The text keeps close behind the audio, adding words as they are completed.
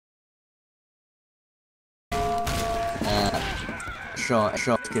sure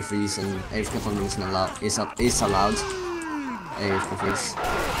AFK freeze and AFK funding is allowed. Is allowed. AFK freeze.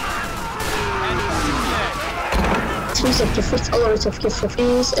 Freeze, AFK freeze, always AFK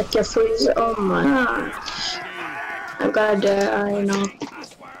freeze, AFK freeze. Oh my god. I'm gonna die, I know.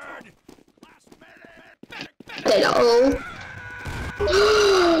 Hello.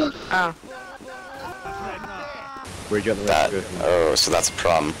 Oh. Where'd you get that? Oh, so that's a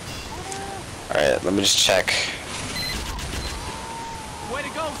problem. Alright, let me just check. Way to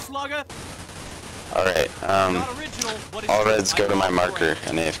go, slugger! Alright, all reds go to my marker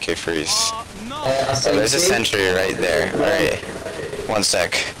and AFK freeze. No. Oh, there's a sentry right there. Alright, 1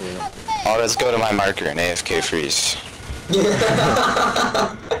 sec. All reds go to my marker and AFK freeze.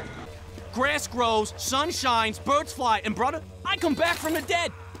 Grass grows, sun shines, birds fly, and brother, I come back from the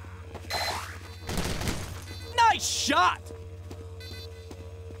dead! Nice shot!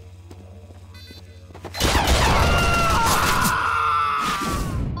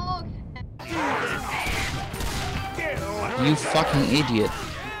 You fucking idiot.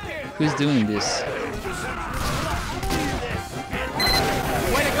 Who's doing this?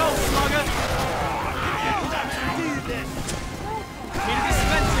 Way to go, slugger! Need a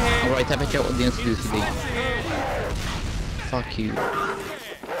dispenser here! Alright, jag vet vad det är du för dig. Fuck you.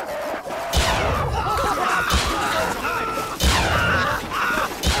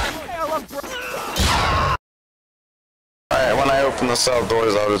 Alright, when I open the cell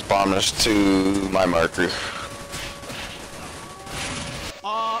doors, I'll just bomb this to my marker.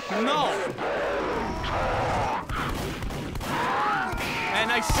 No!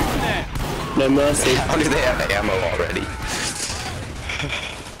 And I shoot that! No mercy. How do they have ammo already?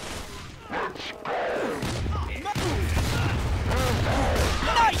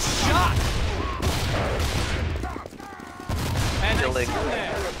 Nice shot! And I shoot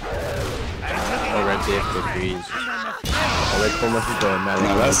that! Already AFK freeze. Already almost done, man. No,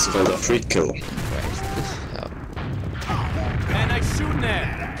 that's for the free kill. And I shoot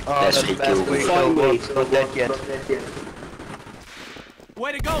that! That's free kill. Not dead yet.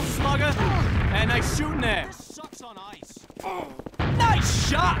 Way to go, slugger! And I shoot that! Sucks on ice. Nice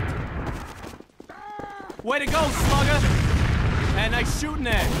shot! Way to go, slugger! And I shoot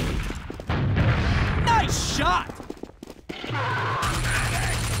that! Nice shot!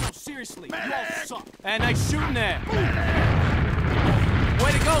 No, seriously, you all suck. And I shoot that!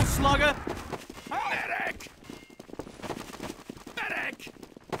 Way to go, slugger! Medic! Medic!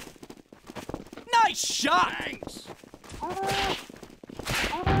 Nice shot! Thanks.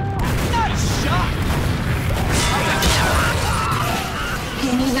 Nice shot!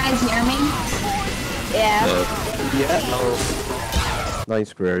 Can you guys hear me? Yeah. Yeah. No.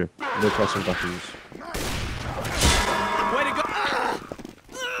 Nice, bro. No pressing buttons. Way to go!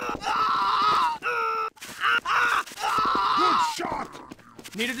 Good shot!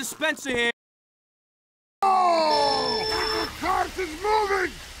 Need a dispenser here. Oh! The cart is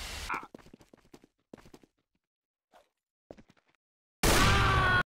moving!